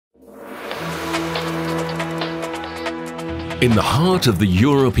In the heart of the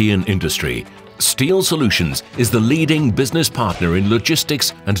European industry, Steel Solutions is the leading business partner in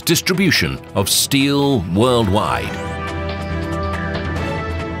logistics and distribution of steel worldwide.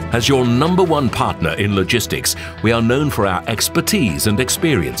 As your #1 partner in logistics, we are known for our expertise and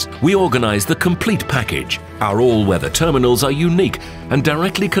experience. We organize the complete package. Our all-weather terminals are unique and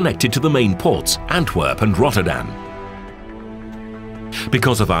directly connected to the main ports, Antwerp and Rotterdam.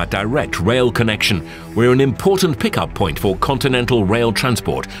 Because of our direct rail connection, we're an important pickup point for continental rail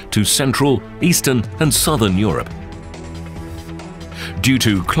transport to Central, Eastern and Southern Europe. Due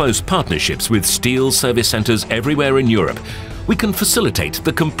to close partnerships with steel service centers everywhere in Europe, we can facilitate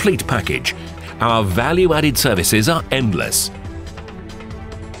the complete package. Our value-added services are endless.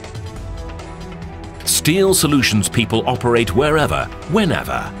 Steel Solutions people operate wherever,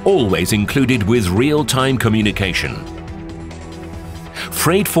 whenever, always included with real-time communication.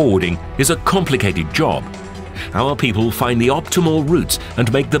 Freight forwarding is a complicated job. Our people find the optimal routes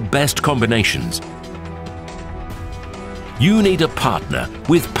and make the best combinations. You need a partner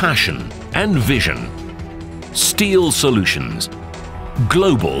with passion and vision. Steel Solutions.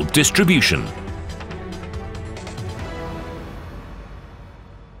 Global distribution.